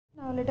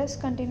Now let us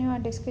continue our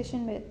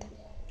discussion with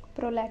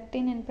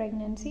prolactin in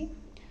pregnancy.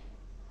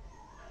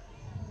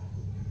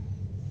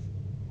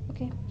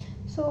 Okay,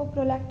 so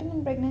prolactin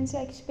in pregnancy,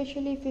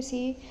 especially if you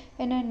see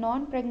in a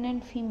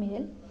non-pregnant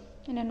female,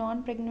 the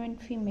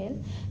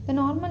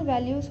normal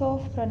values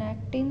of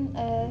prolactin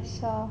is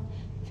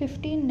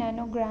 15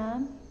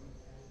 nanogram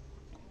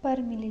per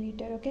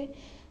milliliter. Okay,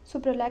 so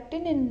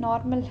prolactin in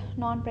normal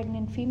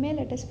non-pregnant female,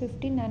 it is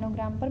 15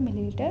 nanogram per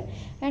milliliter,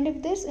 and if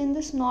this in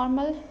this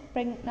normal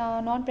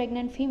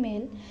non-pregnant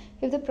female,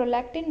 if the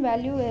prolactin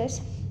value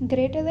is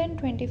greater than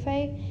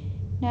 25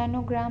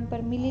 nanogram per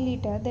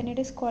milliliter, then it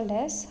is called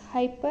as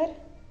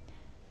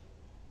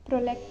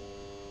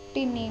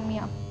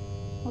hyperprolactinemia.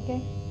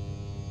 Okay,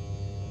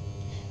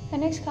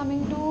 and next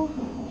coming to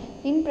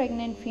in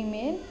pregnant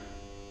female.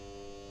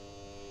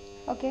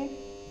 Okay,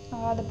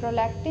 the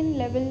prolactin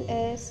level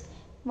is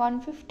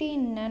 150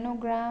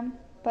 nanogram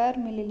per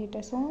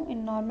milliliter. So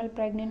in normal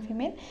pregnant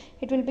female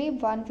it will be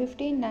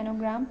 150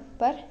 nanogram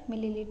per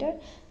milliliter,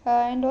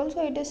 and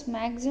also it is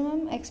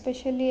maximum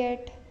especially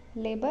at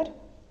labor.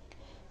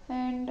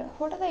 And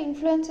what are the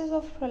influences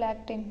of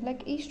prolactin?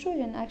 Like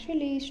estrogen,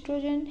 actually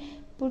estrogen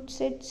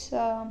puts its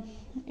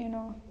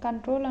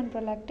control on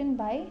prolactin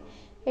by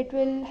it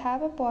will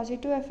have a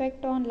positive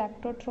effect on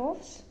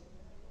lactotrophs.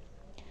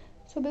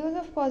 So because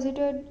of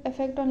positive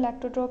effect on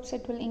lactotrophs,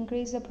 it will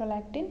increase the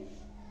prolactin,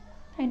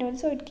 and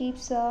also it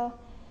keeps a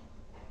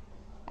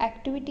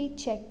activity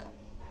check.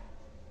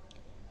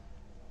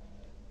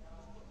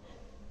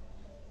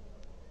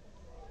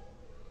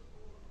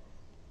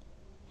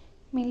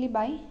 Mainly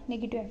by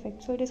negative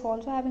effect. So it is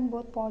also having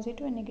both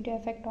positive and negative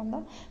effect on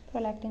the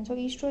prolactin. So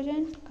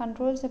estrogen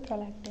controls the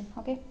prolactin.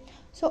 Okay.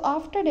 So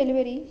after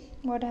delivery,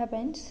 what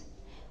happens?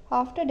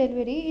 After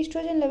delivery,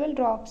 estrogen level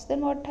drops.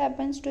 Then what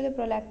happens to the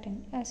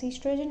prolactin? As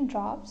estrogen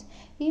drops,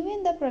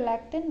 even the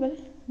prolactin will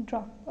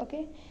drop.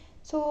 Okay.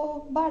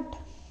 So, but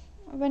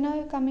when are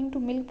you coming to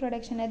milk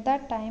production, at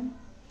that time,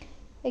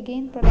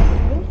 again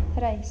prolactin will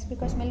rise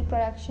because milk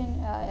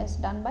production is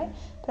done by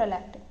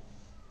prolactin.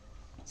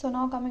 So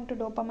now coming to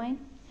dopamine.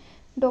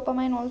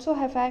 Dopamine also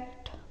have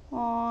effect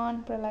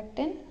on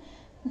prolactin.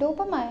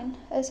 Dopamine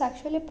is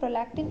actually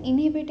prolactin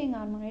inhibiting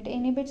hormone. It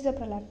inhibits the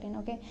prolactin.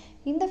 Okay,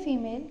 in the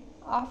female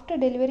after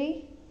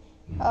delivery,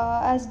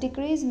 as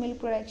decreased milk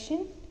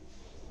production.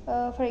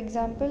 For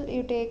example,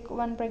 you take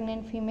one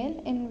pregnant female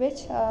in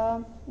which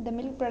the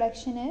milk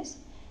production is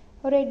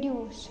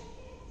reduced.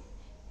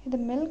 The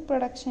milk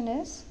production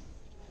is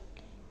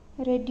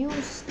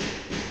reduced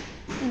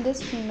in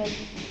this female.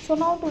 So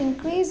now to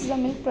increase the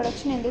milk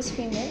production in this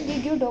female, we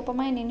give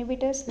dopamine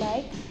inhibitors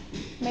like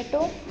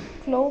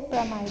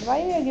metoclopramide.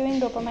 Why we are giving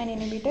dopamine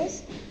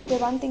inhibitors? The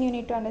one thing you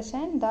need to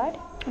understand that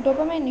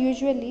dopamine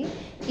usually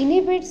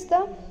inhibits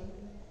the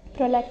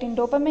prolactin.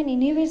 Dopamine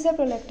inhibits the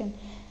prolactin.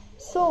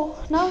 So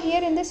now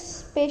here in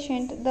this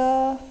patient,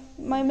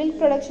 my milk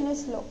production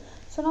is low.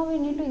 So now we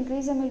need to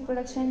increase the milk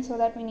production, so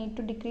that we need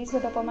to decrease the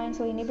dopamine.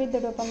 So inhibit the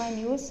dopamine,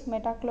 use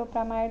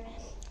metoclopramide,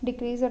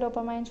 decrease the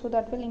dopamine, so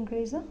that will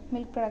increase the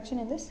milk production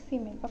in this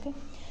female. Okay,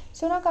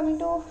 so now coming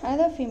to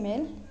another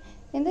female.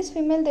 In this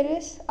female there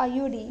is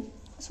IUD.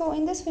 So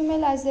in this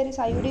female, as there is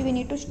IUD, we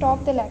need to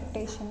stop the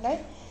lactation, right?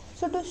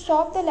 So to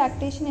stop the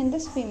lactation in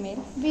this female,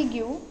 we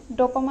give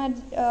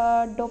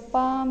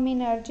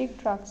dopaminergic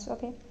drugs.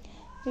 Okay,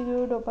 we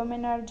give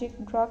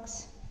dopaminergic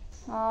drugs,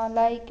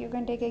 like you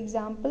can take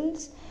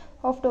examples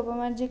of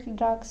dopaminergic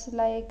drugs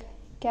like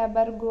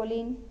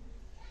cabergoline,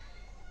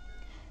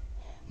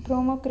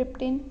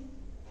 bromocriptine,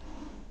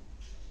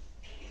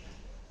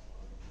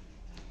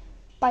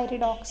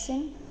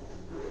 pyridoxine,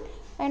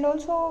 and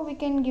also we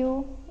can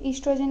give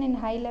estrogen in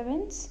high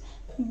levels,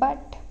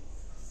 but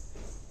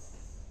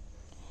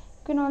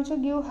you can also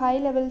give high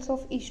levels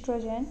of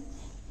estrogen,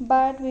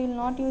 but we will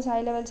not use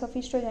high levels of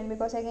estrogen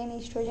because again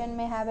estrogen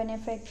may have an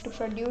effect to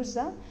produce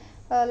the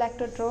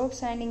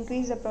lactotrophs and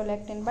increase the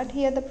prolactin. But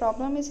here the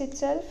problem is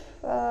itself,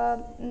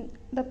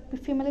 the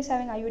female is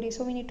having IUD,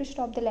 so we need to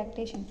stop the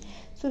lactation.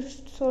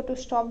 So to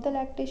stop the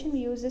lactation, we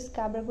use this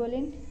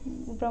cabergoline,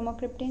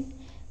 bromocriptine,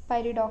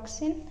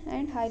 pyridoxine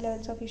and high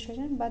levels of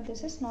estrogen, but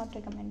this is not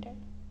recommended.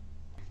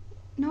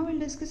 Now we'll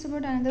discuss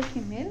about another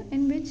female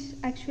in which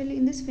actually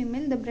in this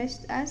female the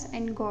breast is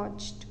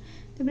engorged.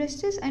 The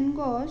breast is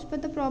engorged,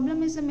 but the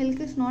problem is the milk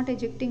is not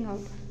ejecting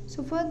out.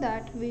 So for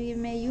that we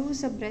may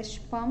use a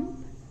breast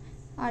pump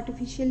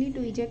artificially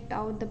to eject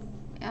out the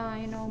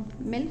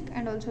milk,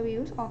 and also we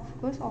use of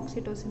course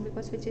oxytocin,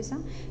 because which is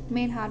a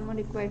main hormone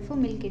required for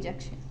milk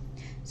ejection.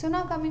 So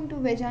now coming to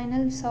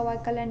vaginal,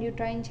 cervical and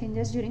uterine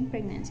changes during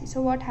pregnancy.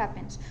 So what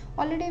happens?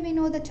 Already we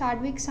know the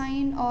Chadwick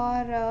sign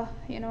or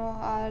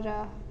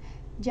our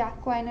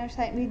Jack-Weiner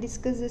sign. We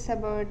discussed this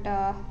about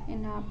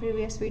in a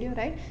previous video,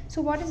 right?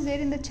 So what is there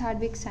in the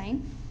Chadwick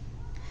sign?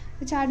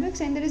 The Chadwick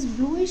sign, there is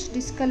bluish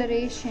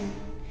discoloration.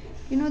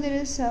 There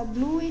is a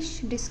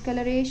bluish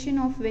discoloration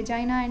of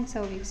vagina and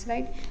cervix,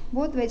 right?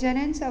 Both vagina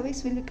and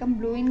cervix will become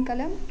blue in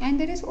color, and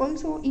there is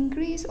also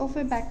increase of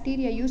a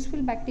bacteria,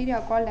 useful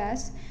bacteria called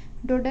as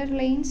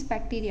Doderlein's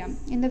bacteria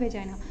in the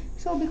vagina.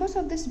 So because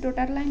of this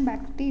dotterline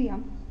bacteria,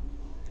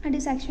 it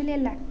is actually a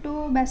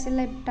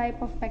lactobacilli type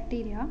of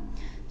bacteria.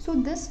 So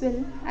this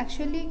will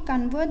actually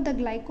convert the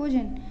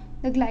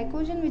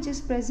glycogen which is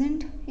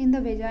present in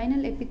the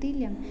vaginal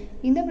epithelium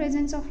in the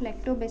presence of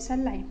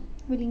lactobacilli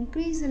will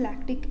increase the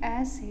lactic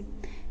acid,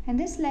 and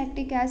this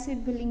lactic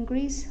acid will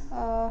increase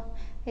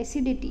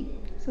acidity.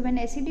 So when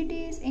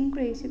acidity is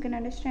increased, you can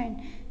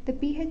understand the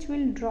pH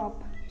will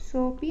drop.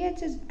 So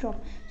pH is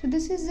drop. So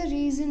this is the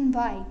reason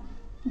why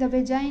the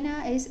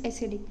vagina is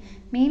acidic,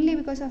 mainly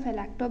because of a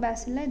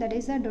lactobacilli, that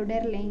is the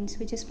dodderlines,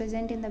 which is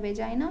present in the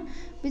vagina,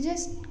 which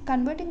is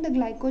converting the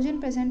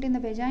glycogen present in the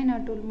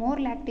vagina to more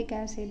lactic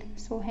acid,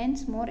 so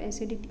hence more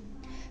acidity.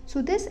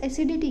 So this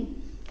acidity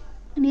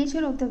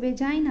nature of the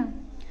vagina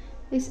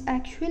is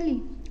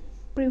actually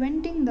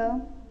preventing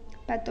the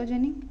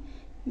pathogenic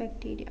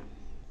bacteria.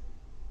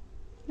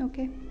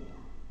 Okay.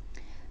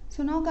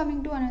 So now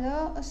coming to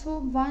another, so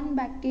one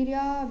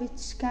bacteria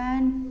which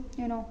can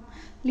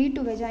lead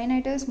to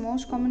vaginitis,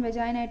 most common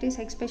vaginitis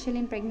especially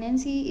in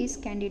pregnancy, is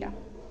candida.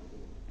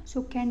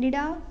 So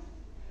candida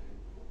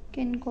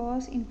can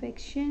cause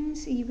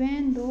infections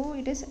even though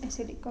it is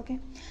acidic. Okay,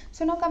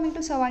 so now coming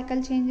to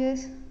cervical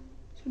changes.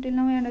 So till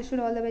now we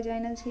understood all the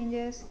vaginal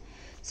changes.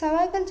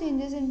 Cervical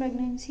changes in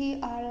pregnancy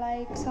are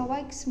like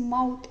cervix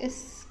mouth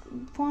is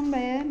formed by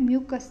a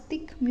mucus,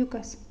 thick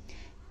mucus,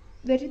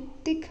 very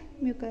thick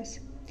mucus.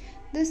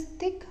 This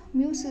thick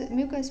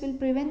mucus will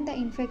prevent the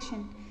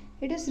infection.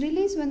 It is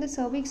released when the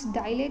cervix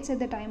dilates at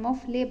the time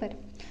of labor.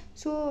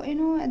 So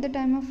at the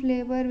time of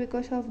labor,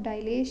 because of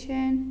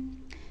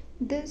dilation,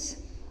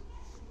 this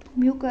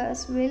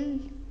mucus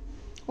will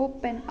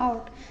open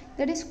out.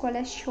 That is called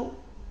as show.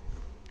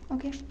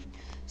 Okay.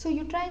 So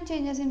uterine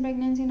changes in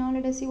pregnancy. Now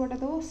let us see what are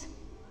those.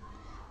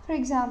 For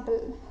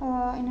example,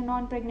 in a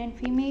non-pregnant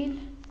female,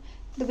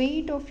 the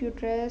weight of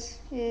uterus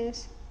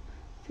is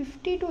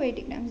 50 to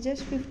 80 grams,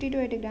 just 50 to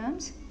 80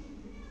 grams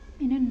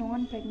in a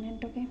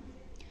non-pregnant. Okay,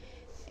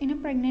 in a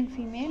pregnant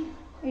female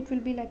it will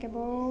be like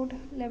about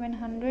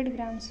 1100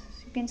 grams.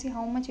 So you can see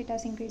how much it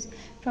has increased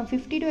from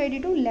 50 to 80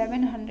 to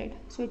 1100.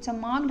 So it's a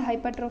marked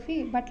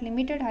hypertrophy but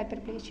limited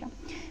hyperplasia.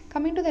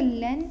 Coming to the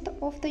length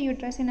of the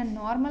uterus in a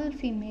normal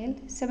female,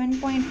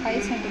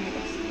 7.5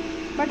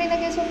 centimeters, but in the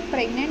case of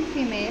pregnant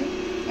female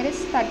it is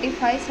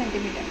 35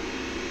 centimeters.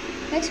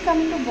 Next,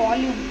 coming to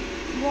volume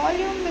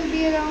will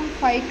be around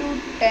 5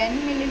 to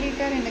 10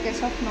 milliliter in the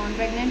case of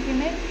non-pregnant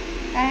female,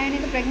 and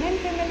in the pregnant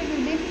female it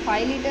will be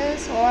 5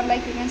 liters, or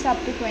like you can say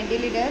up to 20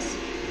 liters.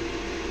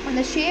 And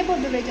the shape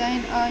of the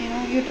vagina,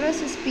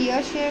 uterus is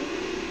pear shaped,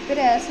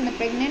 whereas in the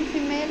pregnant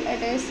female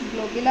it is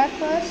globular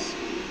first.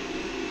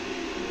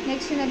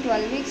 Next, in the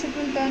 12 weeks it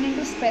will turn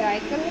into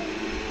spherical,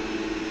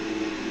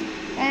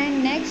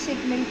 and next it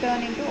will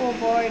turn into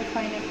ovoid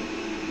finally.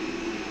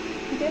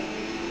 Okay.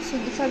 So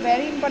these are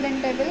very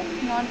important table.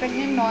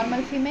 Non-pregnant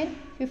normal female,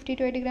 50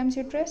 to 80 grams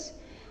uterus,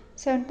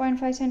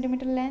 7.5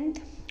 centimeter length,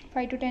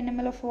 5 to 10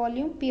 ml of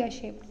volume, pear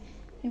shaped.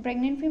 In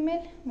pregnant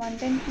female,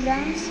 110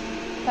 grams,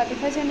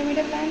 35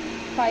 centimeter length,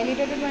 5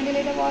 liter to 20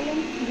 liter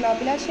volume,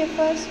 globular shape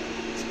first,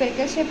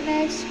 spherical shape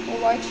next,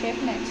 ovoid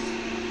shape next.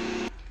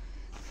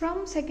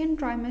 From second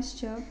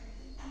trimester,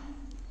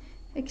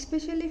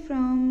 especially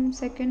from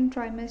second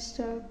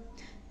trimester,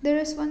 there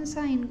is one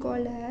sign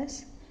called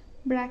as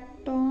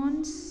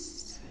Braxton's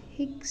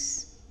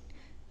Hicks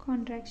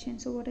contraction.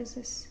 So what is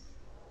this?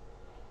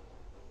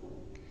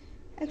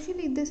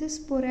 Actually this is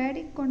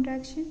sporadic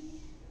contraction.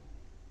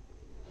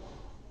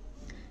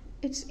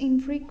 It's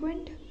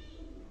infrequent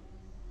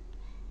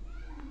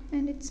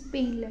and it's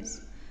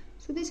painless.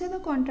 So these are the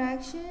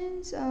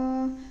contractions,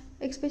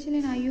 especially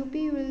in IUP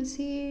you will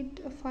see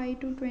it 5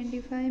 to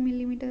 25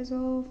 millimeters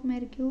of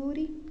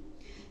mercury,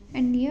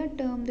 and near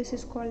term this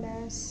is called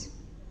as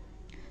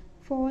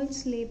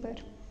false labor.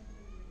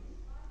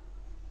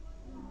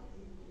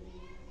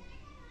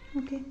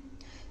 Okay,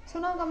 so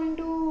now coming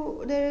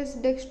to, there is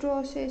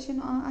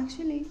dextrosation,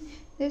 actually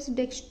there is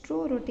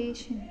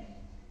dextrorotation.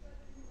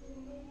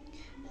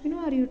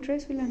 Our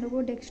uterus will undergo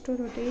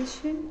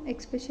dextrorotation,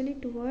 especially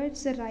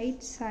towards the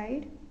right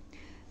side.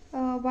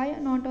 Why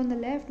not on the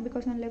left?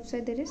 Because on left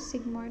side there is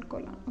sigmoid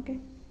colon. Okay,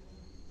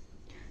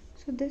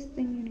 so this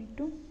thing you need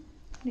to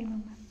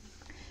remember.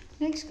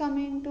 Next,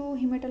 coming to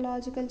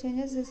hematological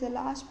changes. This is the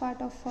last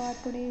part of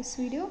today's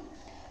video.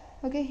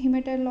 Okay,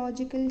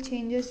 hematological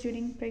changes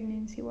during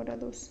pregnancy. What are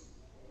those?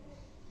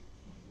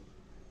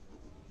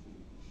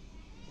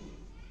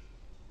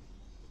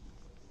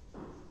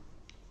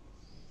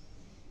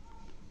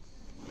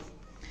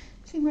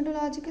 So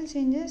hematological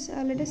changes,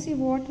 let us see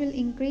what will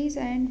increase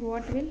and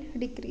what will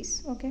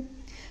decrease. Okay,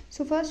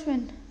 so first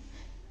one,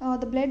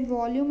 the blood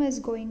volume is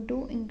going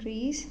to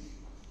increase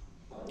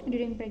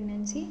during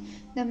pregnancy.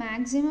 The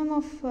maximum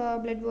of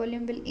blood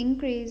volume will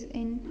increase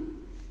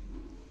in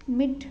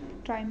mid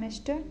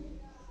trimester.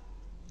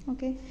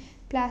 Okay,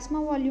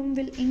 plasma volume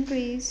will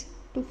increase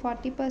to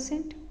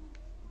 40%.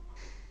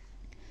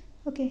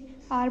 Okay,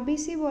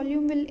 RBC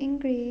volume will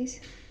increase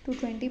to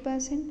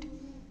 20%.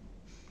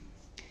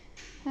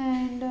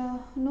 and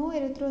no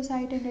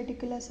erythrocyte and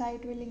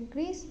reticulocyte will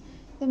increase.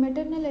 The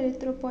maternal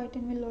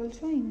erythropoietin will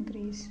also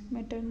increase.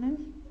 Maternal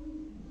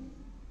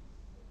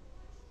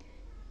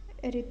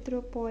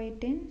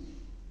erythropoietin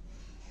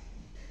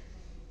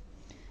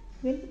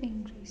will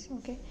increase.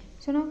 Okay,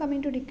 so now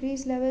coming to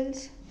decreased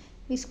levels,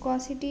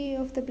 viscosity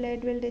of the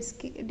blood will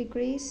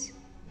decrease.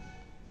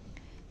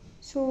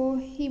 So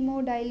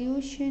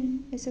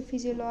hemodilution is a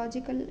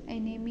physiological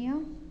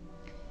anemia,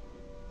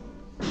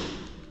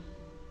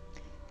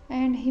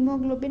 and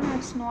hemoglobin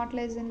is not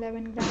less than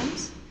 11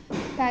 grams.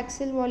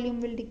 Paxil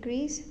volume will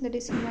decrease, that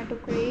is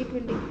hematocrit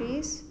will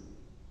decrease,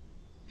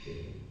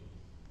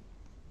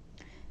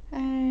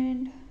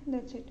 and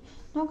that's it.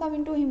 Now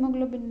coming to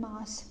hemoglobin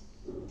mass,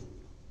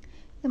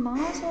 the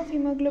mass of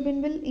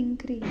hemoglobin will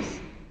increase,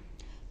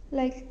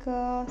 like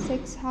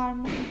sex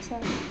hormones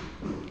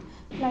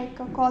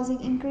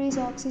causing increased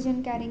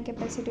oxygen carrying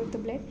capacity of the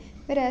blood,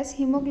 whereas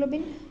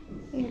hemoglobin,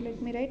 here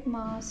let me write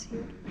mass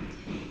here,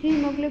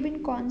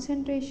 hemoglobin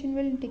concentration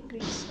will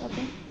decrease.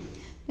 Okay,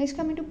 next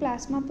coming to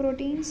plasma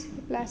proteins,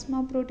 the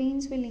plasma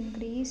proteins will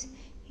increase.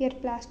 Here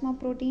plasma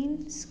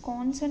proteins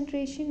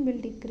concentration will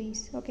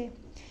decrease. Okay,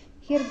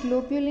 here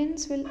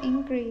globulins will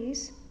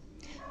increase,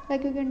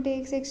 like you can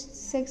take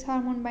sex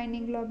hormone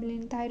binding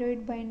globulin,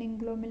 thyroid binding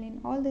globulin,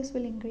 all this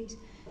will increase.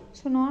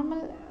 So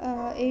normal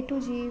A to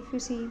G, if you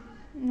see,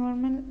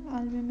 normal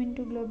albumin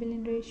to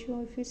globulin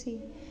ratio, if you see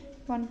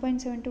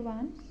 1.7 to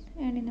 1,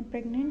 and in a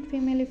pregnant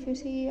female, if you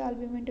see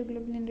albumin to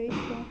globulin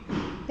ratio,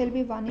 there will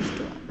be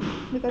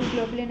 1:1, because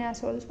globulin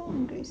has also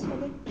increased.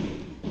 Okay,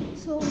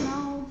 so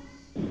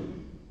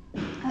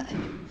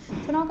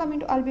now coming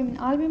to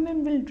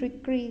albumin will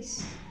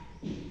decrease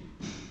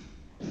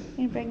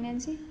in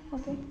pregnancy.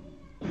 Okay,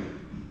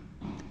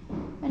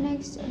 and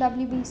next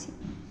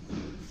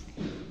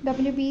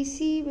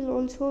WBC will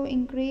also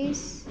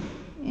increase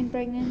in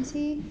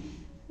pregnancy,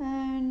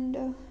 and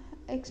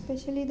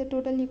especially the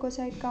total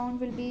leukocyte count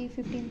will be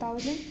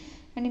 15,000,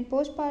 and in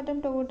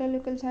postpartum total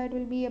leukocyte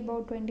will be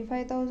about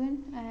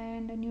 25,000,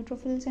 and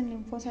neutrophils and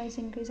lymphocytes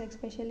increase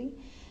especially.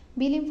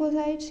 B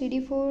lymphocytes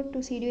CD4 to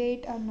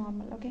CD8 are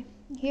normal. Okay,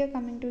 here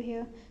coming to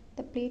here,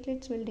 the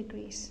platelets will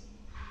decrease.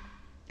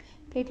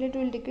 Platelet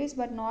will decrease,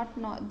 but not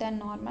than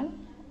normal,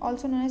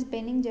 also known as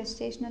benign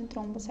gestational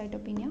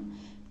thrombocytopenia.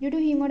 Due to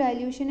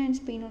hemodilution and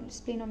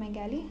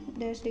splenomegaly,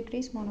 there is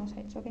decreased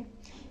monocytes. Okay,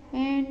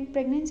 and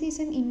pregnancy is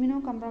an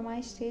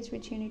immunocompromised stage,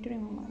 which you need to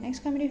remember.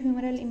 Next coming to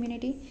humoral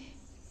immunity,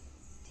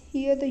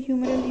 here the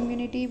humoral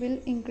immunity will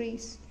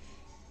increase.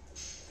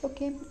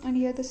 Okay, and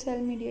here the cell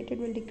mediated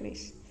will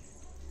decrease.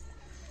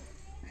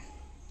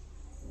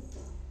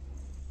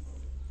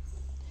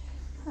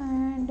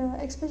 And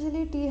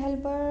especially T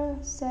helper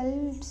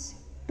cells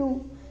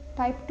 2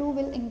 type 2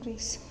 will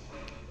increase.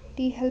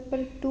 T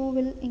helper 2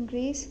 will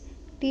increase,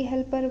 T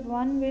helper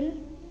 1 will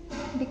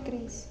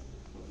decrease.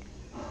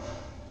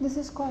 This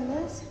is called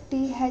as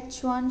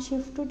TH1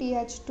 shift to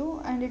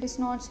TH2, and it is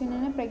not seen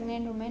in a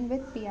pregnant woman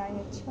with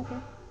PIH.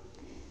 Okay,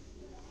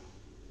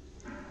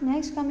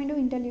 next coming to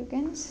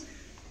interleukins,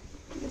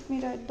 let me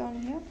write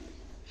down here.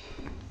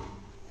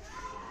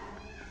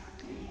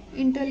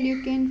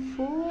 Interleukin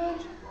 4,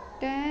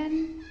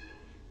 10,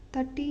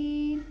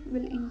 13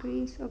 will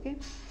increase. Okay,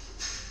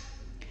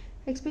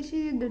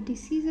 especially the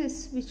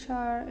diseases which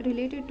are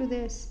related to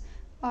this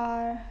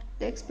are,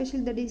 especially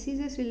the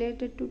diseases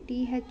related to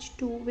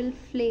TH2 will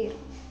flare.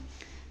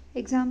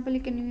 Example,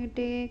 you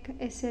take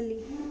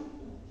SLE.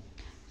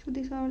 So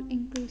these are all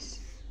increase,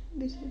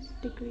 this is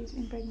decrease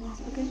in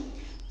pregnancy. Okay,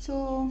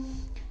 so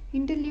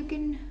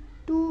interleukin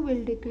 2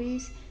 will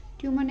decrease,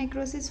 tumor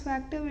necrosis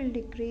factor will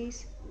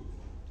decrease,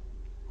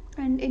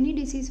 and any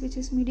disease which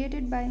is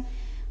mediated by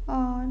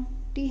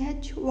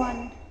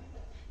TH1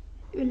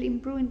 will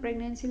improve in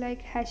pregnancy,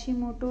 like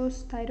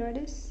Hashimoto's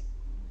thyroiditis,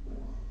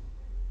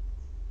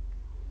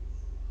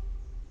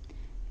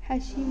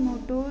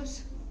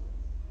 Hashimoto's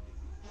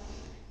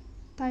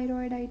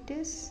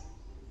thyroiditis,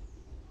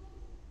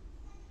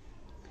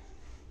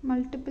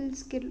 multiple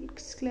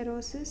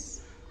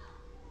sclerosis,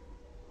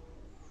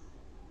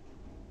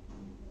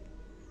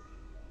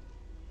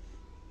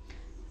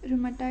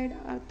 rheumatoid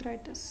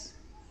arthritis.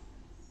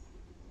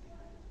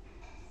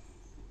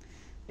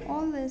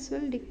 All this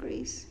will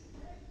decrease.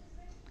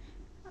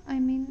 I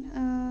mean,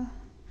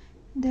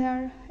 they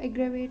are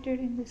aggravated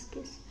in this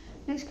case.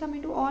 Next,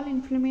 coming to all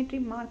inflammatory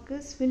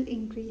markers will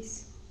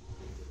increase.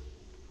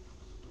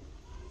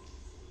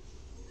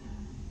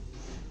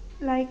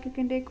 Like you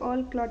can take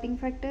all clotting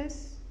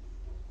factors,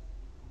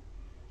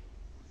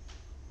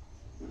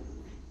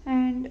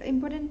 and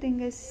important thing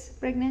is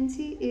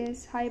pregnancy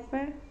is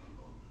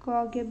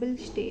hypercoagulable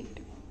state.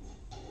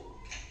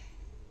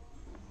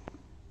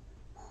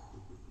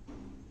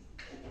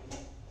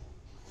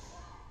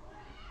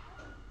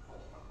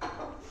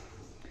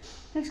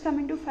 Next,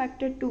 coming to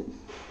factor 2.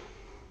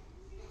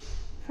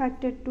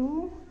 Factor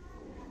 2,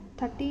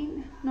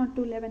 13, not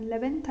to 11,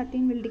 11,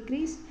 13 will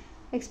decrease.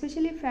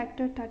 Especially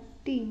factor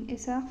 13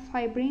 is a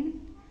fibrin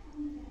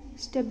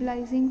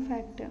stabilizing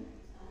factor.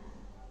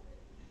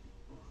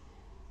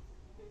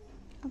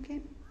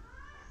 Okay.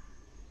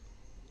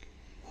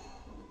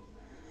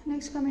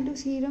 Next, coming to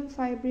serum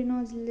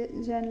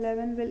fibrinogen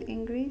level will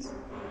increase.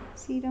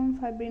 Serum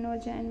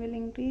fibrinogen will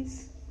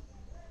increase,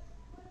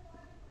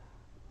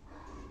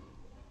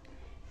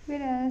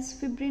 whereas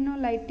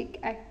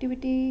fibrinolytic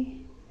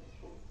activity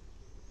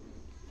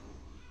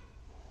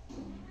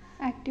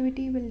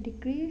will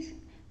decrease.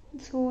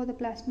 So the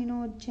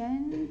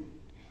plasminogen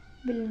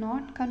will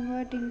not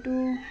convert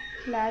into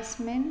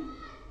plasmin.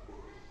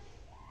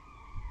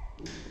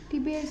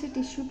 TPA is a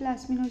tissue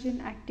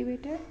plasminogen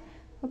activator.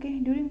 Okay,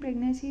 during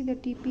pregnancy the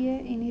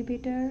TPA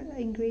inhibitor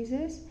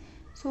increases,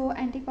 so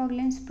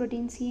anticoagulants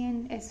protein C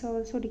and S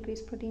also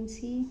decrease. Protein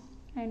C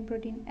and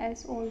protein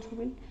S also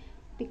will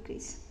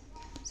decrease.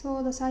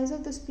 So the size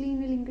of the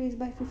spleen will increase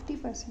by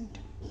 50%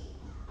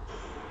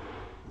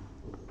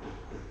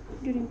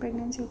 during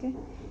pregnancy. Okay,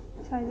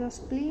 size of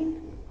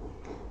spleen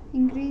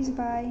increase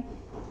by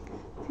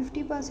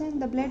 50%.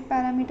 The blood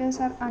parameters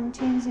are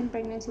unchanged in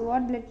pregnancy.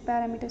 What blood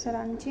parameters are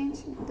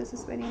unchanged? This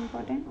is very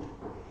important.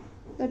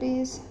 That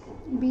is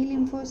B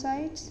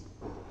lymphocytes,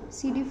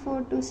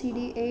 CD4 to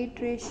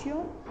CD8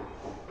 ratio,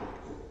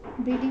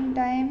 bleeding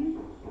time,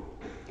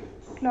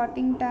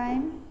 clotting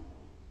time,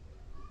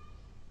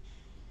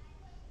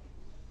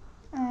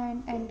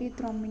 and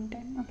antithrombin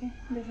time. Okay,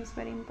 this is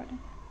very important.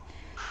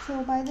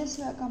 So by this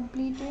we are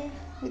completed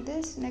with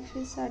this. Next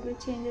is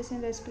adverse changes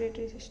in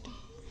respiratory system.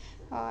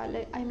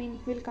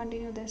 We'll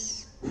continue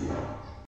this.